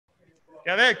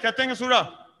Quer tengas,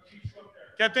 Ura?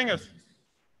 Quer tengas?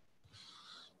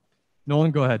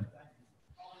 Nolan, go ahead.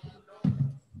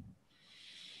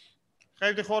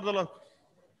 Geef die gordel ook.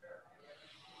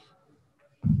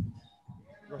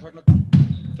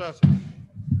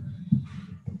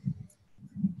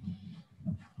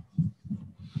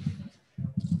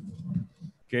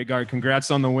 Gegard,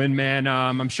 congrats on the win, man.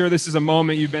 I'm sure this is a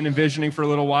moment you've been envisioning for a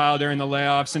little while during the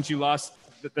layoff since you lost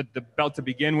the belt to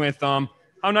begin with.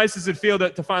 How nice does it feel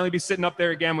to finally be sitting up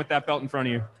there again with that belt in front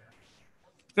of you?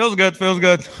 Feels good, feels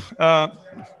good.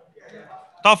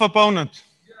 Tough opponent.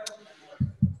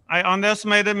 I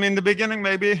underestimated him in the beginning,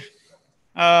 maybe.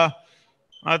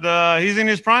 But he's in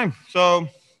his prime. So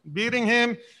beating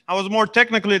him, I was more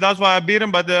technically, that's why I beat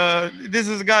him. But this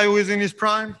is a guy who is in his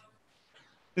prime.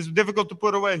 It's difficult to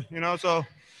put away, you know. So,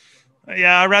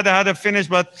 yeah, I'd rather have a finish,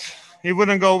 but he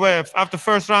wouldn't go away. After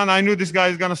first round, I knew this guy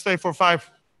is going to stay for 5.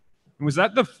 Was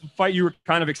that the fight you were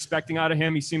kind of expecting out of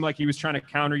him? He seemed like he was trying to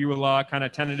counter you a lot, kind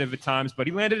of tentative at times, but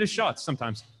he landed his shots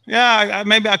sometimes. Yeah,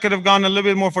 maybe I could have gone a little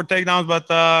bit more for takedowns, but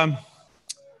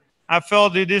I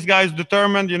felt that this guy is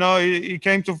determined. You know, he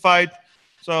came to fight.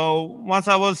 So once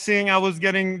I was seeing I was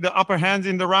getting the upper hands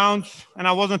in the rounds and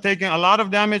I wasn't taking a lot of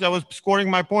damage, I was scoring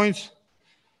my points.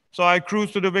 So I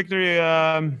cruised to the victory.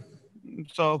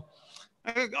 So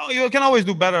you can always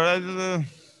do better.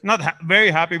 Not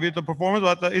very happy with the performance,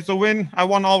 but it's a win. I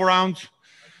won all rounds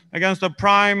against a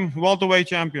prime welterweight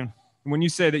champion. When you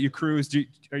say that you cruised,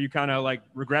 are you kind of like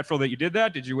regretful that you did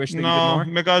that? Did you wish that you did more?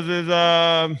 No, because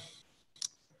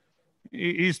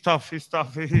he's tough. He's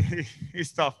tough.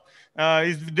 He's tough.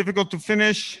 He's difficult to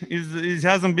finish. He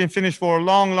hasn't been finished for a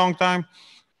long, long time.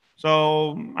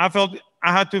 So I felt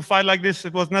I had to fight like this.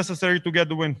 It was necessary to get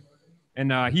the win.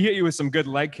 And he hit you with some good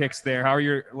leg kicks there. How are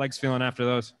your legs feeling after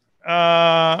those?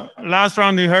 Last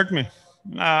round he hurt me.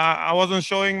 I wasn't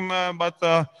showing, but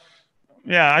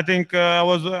yeah, I think I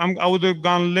would have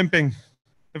gone limping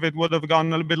if it would have gone a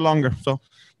little bit longer. So,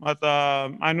 but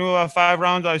I knew 5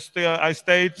 rounds. I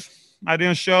stayed. I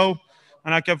didn't show,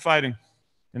 and I kept fighting.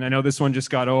 And I know this one just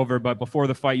got over, but before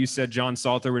the fight, you said John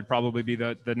Salter would probably be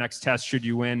the next test should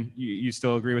you win. You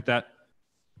still agree with that?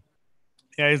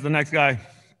 Yeah, he's the next guy.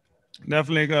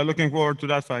 Definitely looking forward to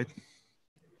that fight.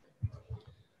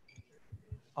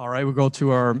 All right, we'll go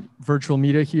to our virtual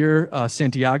media here.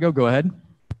 Santiago, go ahead.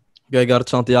 Gegard,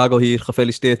 Santiago hier.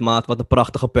 Gefeliciteerd, maat. Wat een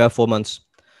prachtige performance.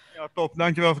 Ja, top.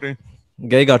 Dankjewel, vriend.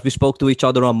 Gegard, we spoke to each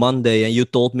other on Monday and you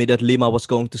told me that Lima was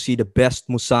going to see the best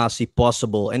Mousasi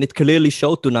possible. And it clearly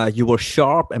showed tonight. You were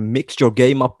sharp and mixed your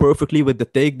game up perfectly with the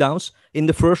takedowns. In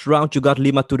the first round, you got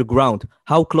Lima to the ground.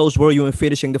 How close were you in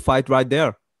finishing the fight right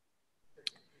there?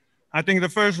 I think the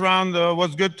first round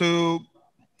was good to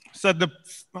set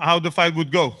how the fight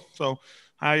would go. So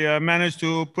I managed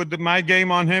to put my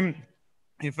game on him.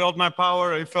 He felt my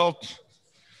power. He felt...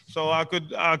 So I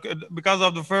could, because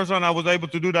of the first round, I was able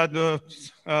to do that the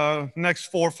next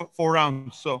four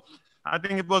rounds. So I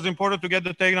think it was important to get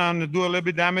the takedown and do a little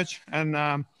bit damage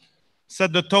and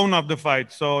set the tone of the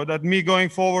fight. So that me going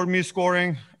forward, me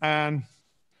scoring. And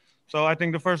so I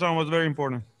think the first round was very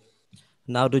important.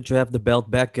 Now that you have the belt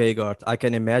back, Gegard, I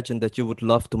can imagine that you would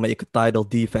love to make a title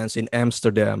defense in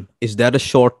Amsterdam. Is that a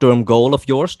short-term goal of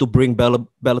yours to bring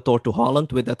Bellator to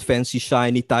Holland with that fancy,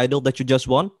 shiny title that you just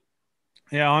won?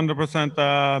 Yeah,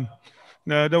 100%.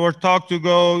 There were talk to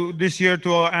go this year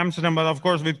to Amsterdam, but of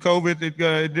course with COVID, it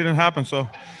didn't happen. So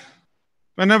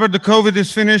whenever the COVID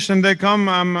is finished and they come,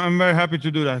 I'm very happy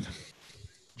to do that.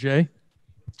 Jay?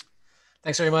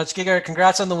 Thanks very much. Gegard,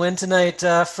 congrats on the win tonight.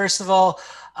 First of all,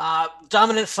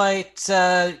 dominant fight.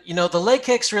 You know, the leg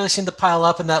kicks really seemed to pile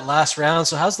up in that last round.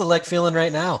 So how's the leg feeling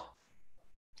right now?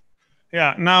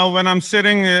 Yeah, now when I'm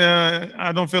sitting,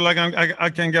 I don't feel like I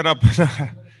can get up.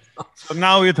 So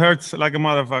now it hurts like a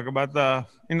motherfucker. But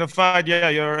in the fight, yeah,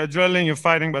 you're adrenaline, you're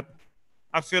fighting, but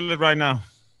I feel it right now.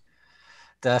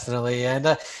 Definitely.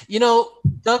 And, you know,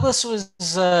 Douglas was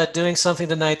doing something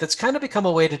tonight that's kind of become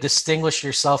a way to distinguish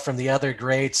yourself from the other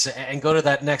greats and go to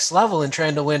that next level and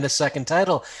trying to win a second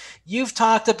title. You've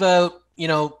talked about, you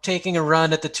know, taking a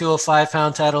run at the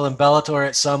 205-pound title in Bellator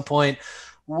at some point.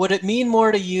 Would it mean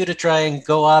more to you to try and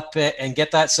go up and get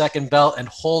that second belt and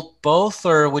hold both,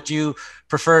 or would you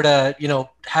prefer to, you know,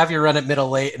 have your run at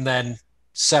middleweight and then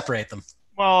separate them?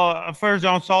 Well, first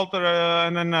John Salter,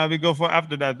 and then we go for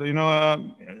after that. You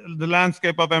know, the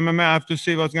landscape of MMA, I have to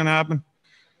see what's going to happen.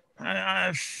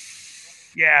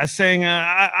 Yeah, saying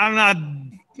I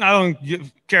don't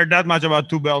care that much about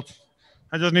 2 belts.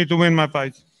 I just need to win my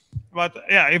fights. But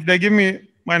yeah, if they give me,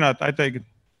 why not? I take it.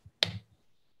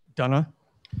 Donna?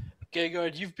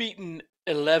 Gegard, you've beaten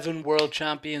 11 world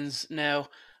champions now.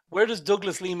 Where does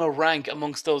Douglas Lima rank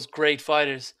amongst those great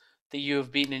fighters that you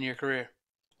have beaten in your career?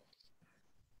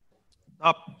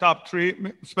 Top three,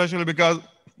 especially because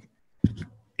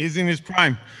he's in his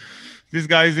prime. This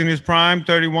guy is in his prime,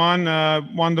 31,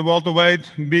 won the welterweight,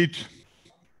 beat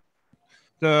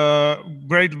the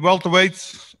great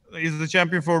welterweights. He's the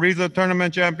champion for a reason,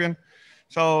 tournament champion.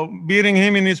 So beating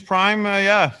him in his prime,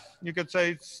 yeah, you could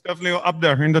say it's definitely up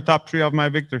there in the top three of my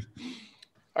victories.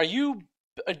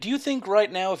 Do you think right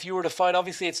now, if you were to fight,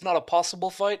 obviously it's not a possible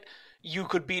fight, you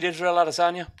could beat Israel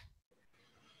Adesanya?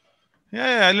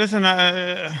 Yeah, listen,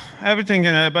 everything,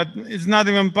 but it's not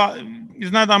even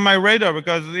it's not on my radar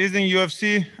because he's in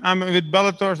UFC. I'm with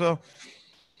Bellator, so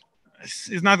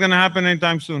it's not going to happen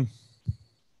anytime soon.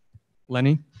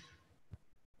 Lenny?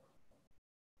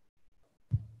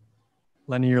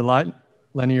 Lenny, your line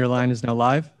is now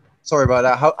live. Sorry about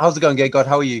that. How's it going, Gegard?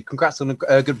 How are you? Congrats on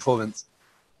a good performance.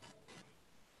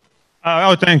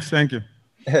 Thanks. Thank you.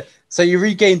 So you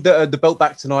regained the belt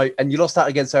back tonight, and you lost out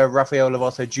against Rafael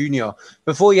Lovato Jr.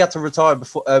 before he had to retire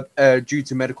due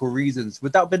to medical reasons.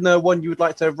 Would that have been the one you would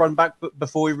like to run back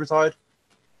before he retired?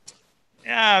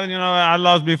 Yeah, I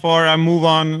lost before. I move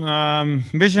on.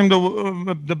 Wish him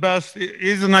the best.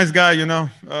 He's a nice guy,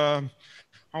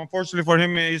 Unfortunately for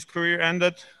him, his career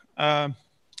ended. I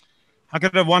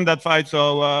could have won that fight,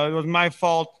 so it was my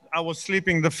fault. I was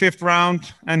sleeping the 5th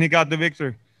round, and he got the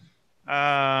victory.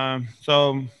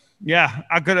 So yeah,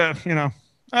 I could have,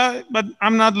 but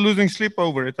I'm not losing sleep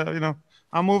over it.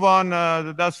 I'll move on.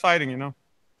 That's fighting,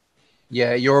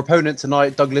 Yeah, your opponent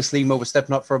tonight, Douglas Lima, was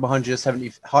stepping up from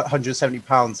 170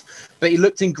 pounds, but he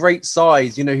looked in great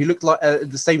size. He looked like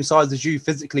the same size as you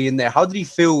physically in there. How did he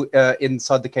feel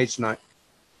inside the cage tonight?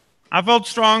 I felt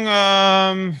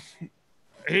strong.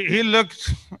 He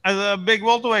looked as a big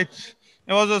welterweight.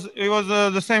 It was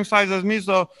the same size as me,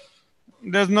 so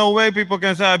there's no way people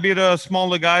can say I beat a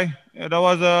smaller guy. That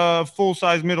was a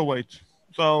full-size middleweight.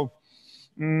 So,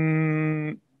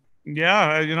 yeah,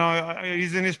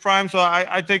 he's in his prime. So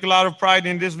I take a lot of pride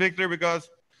in this victory because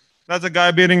that's a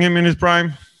guy beating him in his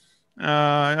prime,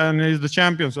 and he's the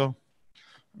champion. So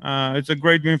it's a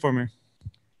great win for me.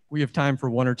 We have time for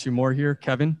one or two more here.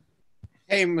 Kevin?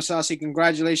 Hey, Mousasi,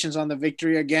 congratulations on the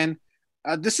victory again.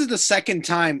 This is the second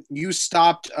time you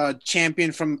stopped a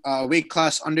champion from weight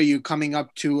class under you coming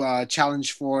up to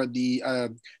challenge for the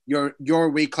your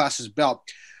weight class's belt.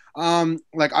 Are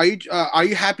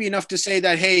you happy enough to say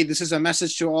that, hey, this is a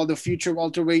message to all the future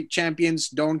welterweight champions?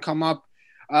 Don't come up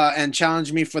and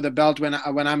challenge me for the belt when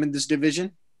I'm in this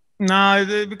division. No,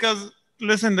 because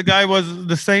listen, the guy was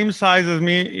the same size as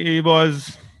me.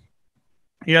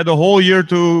 He had a whole year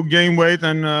to gain weight,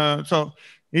 and so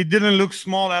he didn't look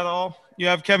small at all. You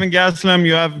have Kevin Gastelum,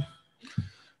 you have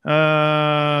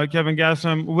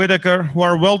Whitaker, who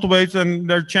are welterweights and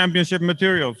they're championship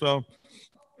material. So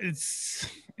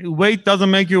weight doesn't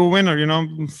make you a winner.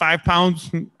 5 pounds,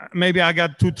 maybe I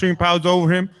got 2-3 pounds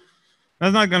over him.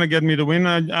 That's not going to get me the win.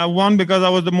 I won because I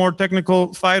was the more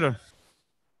technical fighter.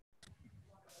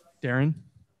 Darren?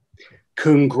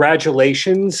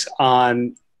 Congratulations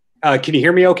on... can you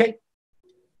hear me okay?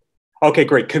 Okay,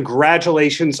 great.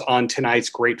 Congratulations on tonight's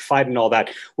great fight and all that.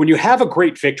 When you have a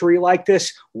great victory like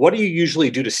this, what do you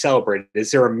usually do to celebrate? Is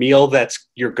there a meal that's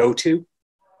your go-to?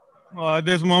 Well, at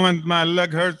this moment, my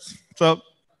leg hurts. So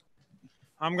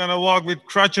I'm going to walk with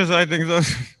crutches, I think. So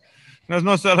there's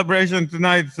no celebration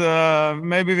tonight.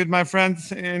 Maybe with my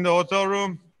friends in the hotel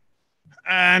room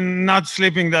and not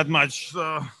sleeping that much.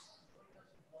 So.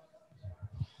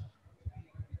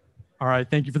 All right.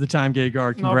 Thank you for the time,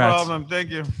 Gegard. Congrats. No problem. Thank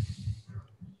you.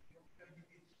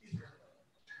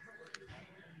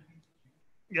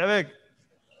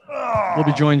 We'll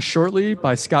be joined shortly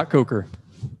by Scott Coker.